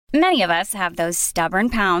Many of us have those stubborn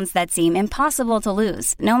pounds that seem impossible to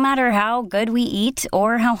lose, no matter how good we eat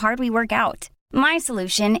or how hard we work out. My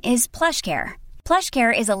solution is PlushCare.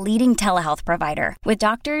 PlushCare is a leading telehealth provider with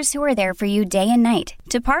doctors who are there for you day and night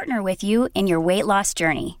to partner with you in your weight loss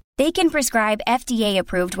journey. They can prescribe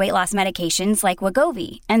FDA-approved weight loss medications like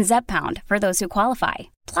Wegovy and Zepbound for those who qualify.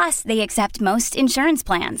 Plus, they accept most insurance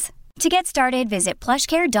plans. To get started, visit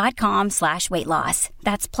plushcare.com/weightloss.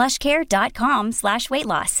 That's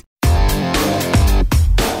plushcare.com/weightloss.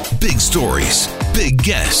 Big stories, big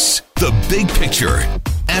guests, the big picture.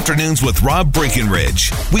 Afternoons with Rob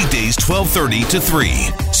Breckenridge. Weekdays 1230 to 3,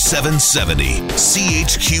 770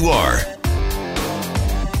 CHQR.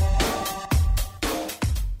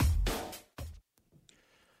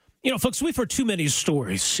 You know, folks, we've heard too many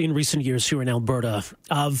stories in recent years here in Alberta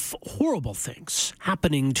of horrible things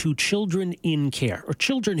happening to children in care, or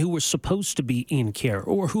children who were supposed to be in care,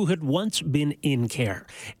 or who had once been in care.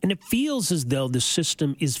 And it feels as though the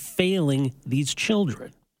system is failing these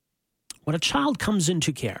children. When a child comes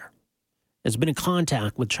into care, has been in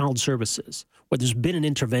contact with child services, where there's been an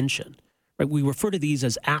intervention, right? We refer to these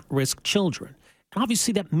as at-risk children. And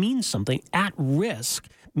obviously that means something. At risk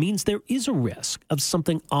means there is a risk of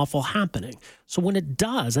something awful happening. So when it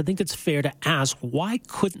does, I think it's fair to ask, why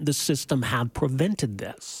couldn't the system have prevented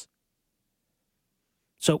this?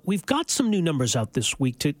 So we've got some new numbers out this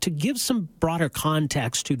week to give some broader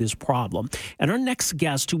context to this problem. And our next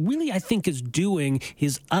guest, who really I think is doing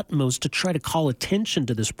his utmost to try to call attention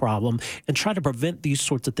to this problem and try to prevent these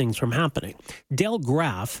sorts of things from happening. Dale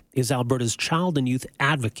Graff is Alberta's child and youth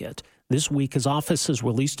advocate. This week, his office has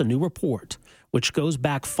released a new report, which goes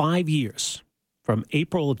back 5 years, from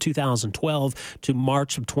April of 2012 to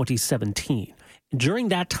March of 2017. And during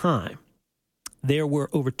that time, there were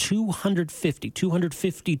over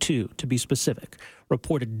 252 to be specific,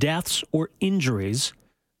 reported deaths or injuries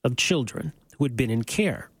of children who had been in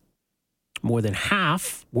care. More than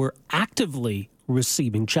half were actively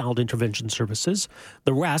receiving child intervention services.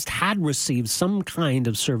 The rest had received some kind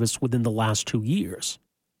of service within the last 2 years.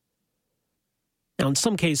 Now, in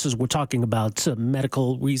some cases, we're talking about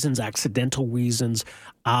medical reasons, accidental reasons,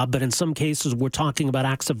 but in some cases, we're talking about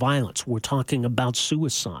acts of violence. We're talking about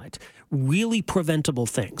suicide, really preventable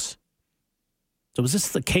things. So is this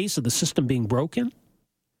the case of the system being broken?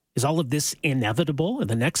 Is all of this inevitable? In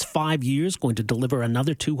the next 5 years, going to deliver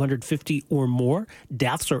another 250 or more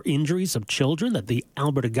deaths or injuries of children that the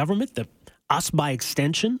Alberta government, that us by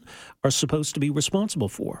extension, are supposed to be responsible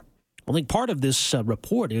for? I think part of this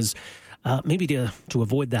report is maybe to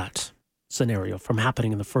avoid that scenario from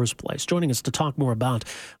happening in the first place. Joining us to talk more about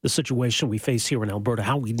the situation we face here in Alberta,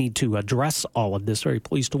 how we need to address all of this. Very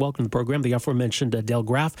pleased to welcome to the program the aforementioned Dale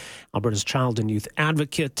Graff, Alberta's child and youth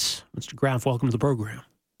advocate. Mr. Graff, welcome to the program.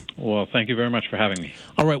 Well, thank you very much for having me.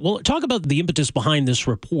 All right. Well, talk about the impetus behind this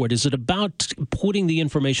report. Is it about putting the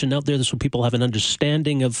information out there so people have an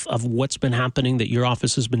understanding of what's been happening that your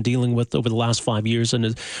office has been dealing with over the last 5 years? Or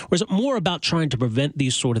is it more about trying to prevent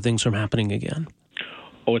these sort of things from happening again?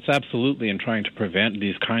 Oh, it's absolutely in trying to prevent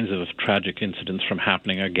these kinds of tragic incidents from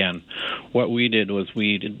happening again. What we did was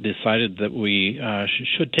we decided that we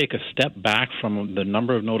should take a step back from the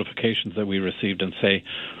number of notifications that we received and say,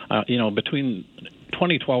 between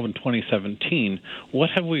 2012 and 2017, what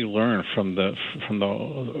have we learned from the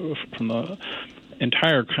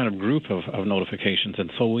entire kind of group of notifications? And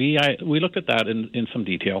so we looked at that in some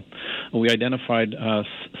detail. We identified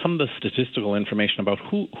some of the statistical information about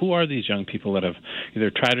who are these young people that have either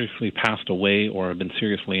tragically passed away or have been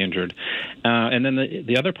seriously injured. And then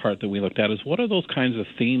the other part that we looked at is what are those kinds of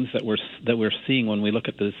themes that we're seeing when we look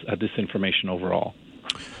at this information overall.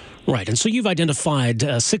 Right, and so you've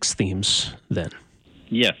identified 6 themes then.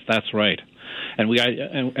 Yes, that's right. And we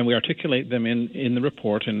articulate them in the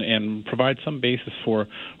report and provide some basis for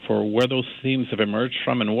where those themes have emerged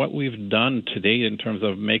from and what we've done to date in terms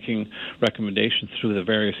of making recommendations through the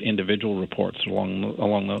various individual reports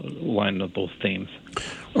along the line of those themes.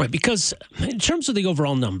 Right, because in terms of the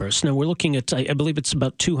overall numbers, now we're looking at, I believe it's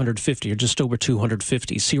about 250 or just over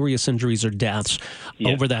 250 serious injuries or deaths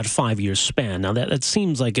over that 5-year span. Now that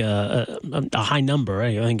seems like a high number.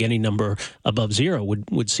 I think any number above 0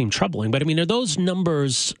 would seem troubling. But I mean, are those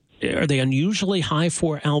numbers, are they unusually high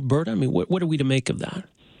for Alberta? I mean, what are we to make of that?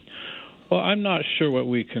 Well, I'm not sure what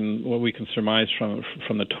we can surmise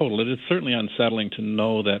from the total. It is certainly unsettling to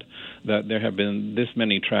know that there have been this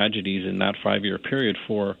many tragedies in that 5-year period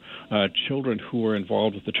for children who were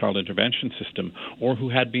involved with the child intervention system or who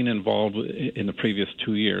had been involved in the previous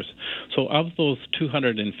 2 years. So of those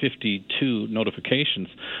 252 notifications,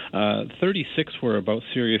 36 were about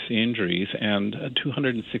serious injuries, and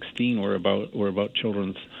 216 were about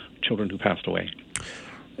children who passed away.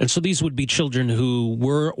 And so these would be children who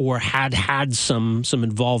were or had some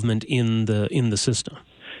involvement in the system.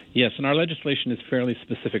 Yes, and our legislation is fairly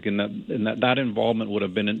specific in that involvement would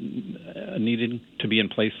have been needed to be in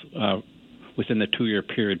place within the 2-year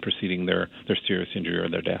period preceding their serious injury or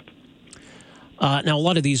their death. Now, a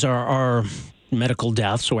lot of these are medical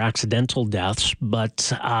deaths or accidental deaths,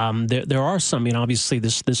 but there are some. Obviously,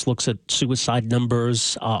 this looks at suicide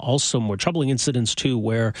numbers, also more troubling incidents too,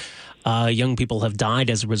 where young people have died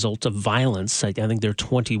as a result of violence. I think there are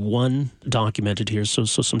 21 documented here, so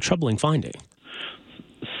some troubling finding.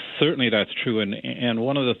 Certainly, that's true, and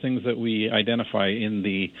one of the things that we identify in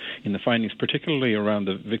the findings, particularly around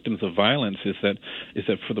the victims of violence, is that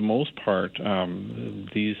for the most part,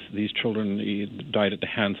 these children died at the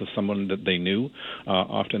hands of someone that they knew,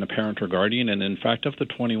 often a parent or guardian. And in fact, of the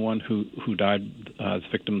 21 who died as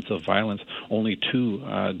victims of violence, only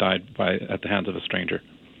 2 died at the hands of a stranger.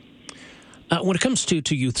 When it comes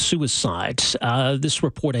to youth suicide, this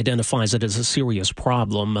report identifies it as a serious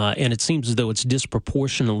problem, and it seems as though it's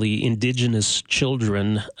disproportionately Indigenous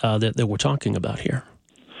children that we're talking about here.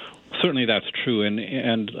 Certainly that's true,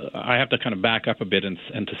 and I have to kind of back up a bit and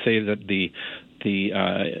to say that the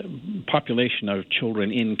population of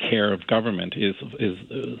children in care of government is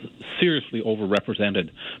seriously overrepresented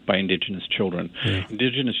by Indigenous children. Yeah.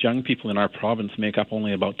 Indigenous young people in our province make up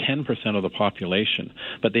only about 10% of the population,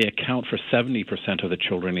 but they account for 70% of the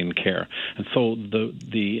children in care. And so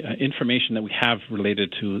the information that we have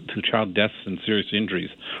related to child deaths and serious injuries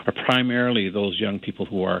are primarily those young people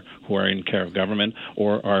who are in care of government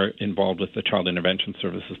or are involved with the child intervention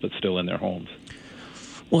services but still in their homes.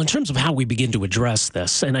 Well, in terms of how we begin to address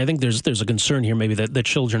this, and I think there's a concern here maybe that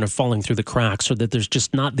children are falling through the cracks or that there's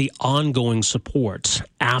just not the ongoing support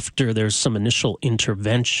after there's some initial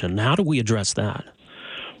intervention. How do we address that?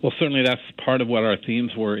 Well, certainly that's part of what our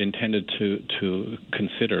themes were intended to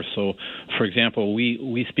consider. So, for example,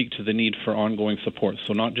 we speak to the need for ongoing support.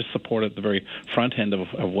 So not just support at the very front end of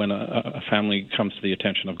when a family comes to the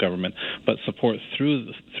attention of government, but support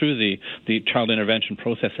through the child intervention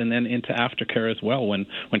process and then into aftercare as well when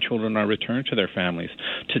children are returned to their families.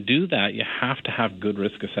 To do that, you have to have good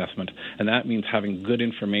risk assessment, and that means having good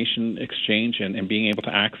information exchange and being able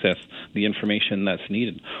to access the information that's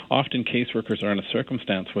needed. Often caseworkers are in a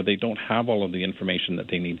circumstance where they don't have all of the information that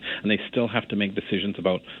they need, and they still have to make decisions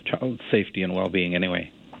about child safety and well-being anyway.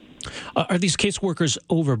 Are these caseworkers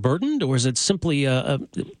overburdened, or is it simply a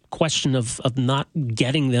question of not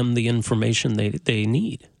getting them the information they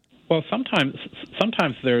need? Well, sometimes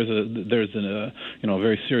there's a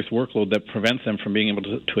very serious workload that prevents them from being able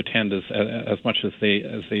to attend as much as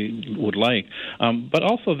they would like. But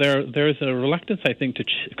also there's a reluctance, I think, to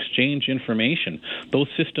exchange information. Those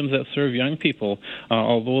systems that serve young people,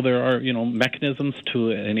 although there are mechanisms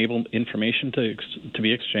to enable information to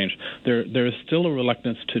be exchanged, there is still a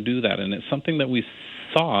reluctance to do that, and it's something that we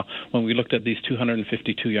saw when we looked at these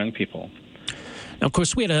 252 young people. Now, of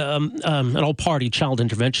course, we had an all-party child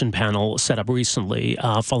intervention panel set up recently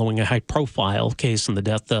following a high-profile case in the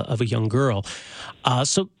death of a young girl.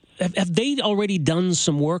 So have they already done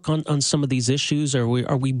some work on some of these issues? Are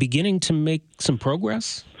we beginning to make some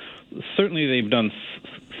progress? Certainly they've done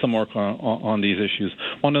some work on these issues.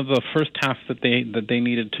 One of the first tasks that they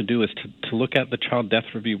needed to do is to look at the child death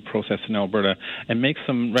review process in Alberta and make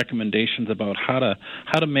some recommendations about how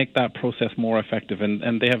to make that process more effective.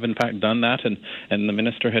 And they have in fact done that, and the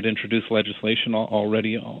minister had introduced legislation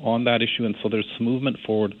already on that issue, and so there's some movement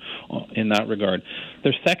forward in that regard.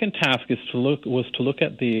 Their second task was to look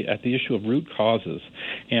at the issue of root causes,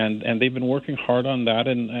 and they've been working hard on that,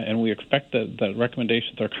 and we expect that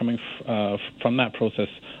recommendations are coming from that process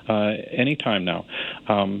anytime now.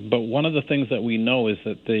 But one of the things that we know is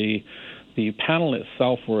that the panel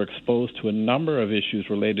itself were exposed to a number of issues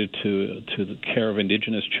related to the care of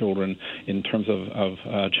Indigenous children in terms of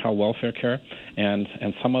child welfare care and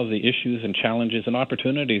some of the issues and challenges and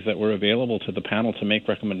opportunities that were available to the panel to make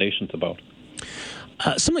recommendations about.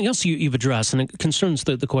 Something else you've addressed, and it concerns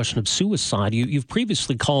the question of suicide. You've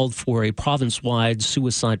previously called for a province-wide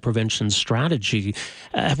suicide prevention strategy.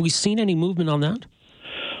 Have we seen any movement on that?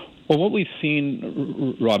 Well, what we've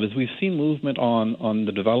seen, Rob, is we've seen movement on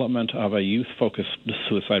the development of a youth-focused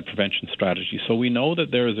suicide prevention strategy. So we know that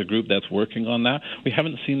there is a group that's working on that. We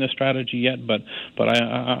haven't seen the strategy yet, but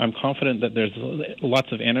I'm confident that there's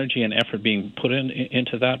lots of energy and effort being put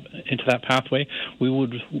into that pathway. We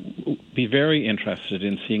would be very interested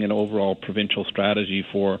in seeing an overall provincial strategy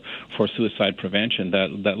for suicide prevention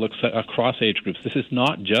that looks across age groups. This is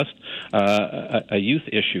not just a youth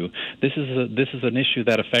issue. This is an issue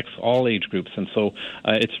that affects all age groups, and so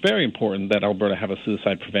it's very important that Alberta have a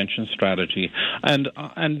suicide prevention strategy. And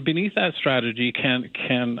beneath that strategy can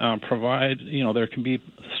provide, there can be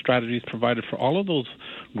strategies provided for all of those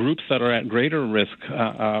groups that are at greater risk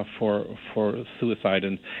for suicide.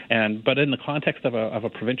 But in the context of a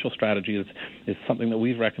provincial strategy is something that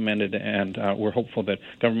we've recommended, and we're hopeful that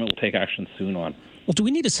government will take action soon on. Well, do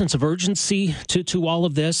we need a sense of urgency to all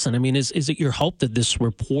of this? And I mean, is it your hope that this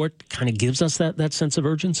report kind of gives us that sense of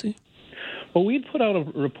urgency? Well, we'd put out a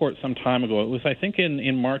report some time ago. It was, I think,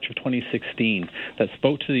 in March of 2016 that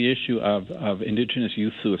spoke to the issue of Indigenous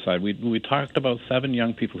youth suicide. We talked about 7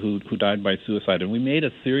 young people who died by suicide, and we made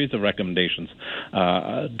a series of recommendations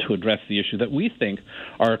to address the issue that we think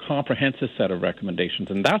are a comprehensive set of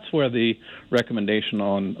recommendations. And that's where the recommendation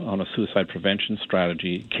on a suicide prevention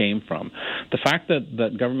strategy came from. The fact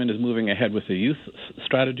that government is moving ahead with the youth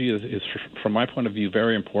strategy is, from my point of view,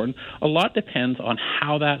 very important. A lot depends on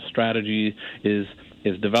how that strategy is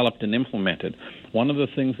developed and implemented. One of the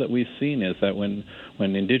things that we've seen is that when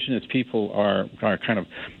Indigenous people are kind of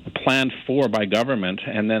planned for by government,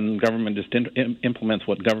 and then government just implements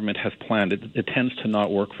what government has planned, it tends to not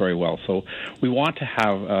work very well. So we want to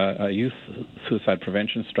have a youth suicide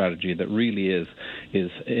prevention strategy that really is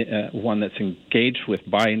one that's engaged with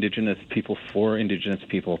by Indigenous people for Indigenous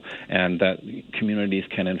people, and that communities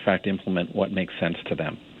can in fact implement what makes sense to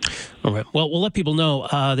them. All right. Well, we'll let people know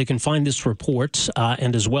they can find this report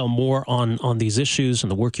and as well more on these issues and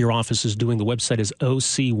the work your office is doing. The website is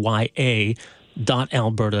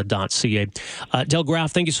ocya.alberta.ca. Del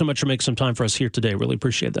Graff, thank you so much for making some time for us here today. Really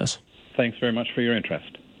appreciate this. Thanks very much for your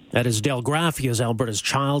interest. That is Del Graff. He is Alberta's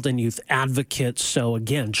child and youth advocate. So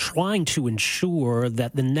again, trying to ensure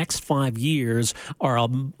that the next 5 years are a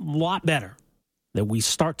lot better, that we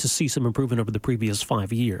start to see some improvement over the previous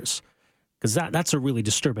 5 years. Because that's a really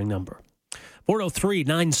disturbing number.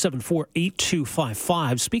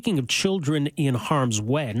 403-974-8255. Speaking of children in harm's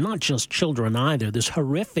way, not just children either, this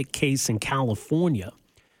horrific case in California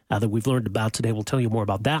that we've learned about today. We'll tell you more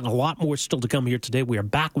about that and a lot more still to come here today. We are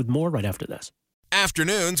back with more right after this.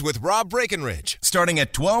 Afternoons with Rob Breckenridge, starting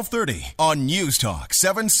at 12:30 on News Talk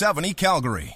 770 Calgary.